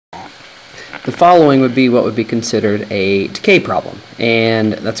the following would be what would be considered a decay problem,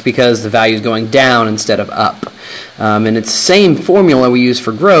 and that's because the value is going down instead of up. And it's the same formula we use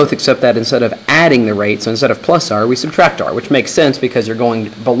for growth, except that instead of adding the rate, so instead of plus r, we subtract r, which makes sense because you're going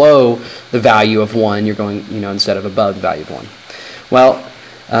below the value of 1, you're going, instead of above the value of 1. Well,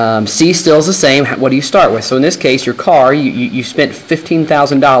 C still is the same. What do you start with? So in this case, your car, you spent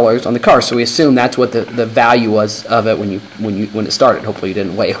 $15,000 on the car, so we assume that's what the value was of it when it started. Hopefully you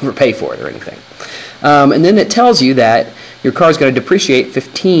didn't way overpay for it or anything. And then it tells you that your car is going to depreciate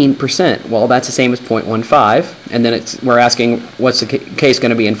 15%. Well, that's the same as 0.15, and then we're asking what's the case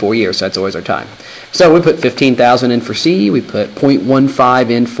going to be in 4 years, so that's always our time. So we put 15,000 in for C, we put 0.15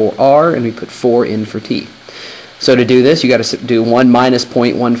 in for R, and we put 4 in for T. So to do this, you got to do 1 minus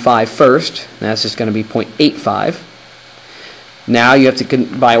 0.15 first. That's just going to be 0.85. Now you have to,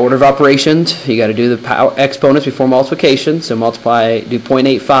 by order of operations, you got to do the exponents before multiplication. So do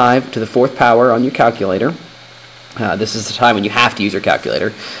 0.85 to the 4th power on your calculator. This is the time when you have to use your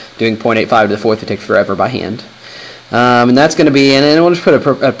calculator. Doing 0.85 to the 4th, it takes forever by hand. And that's going to be, and then we'll just put a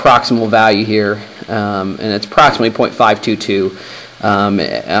proximal value here, and it's approximately 0.522.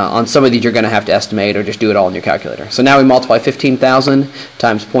 On some of these you're going to have to estimate or just do it all in your calculator. So now we multiply 15,000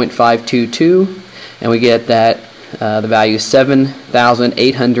 times 0.522, and we get that the value is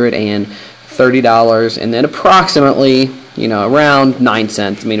 $7,830, and then approximately, around 9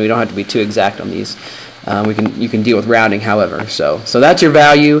 cents. I mean, we don't have to be too exact on these. You can deal with rounding, however. So that's your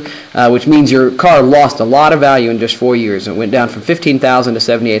value, which means your car lost a lot of value in just 4 years. It went down from 15,000 to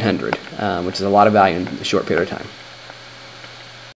 7,800, which is a lot of value in a short period of time.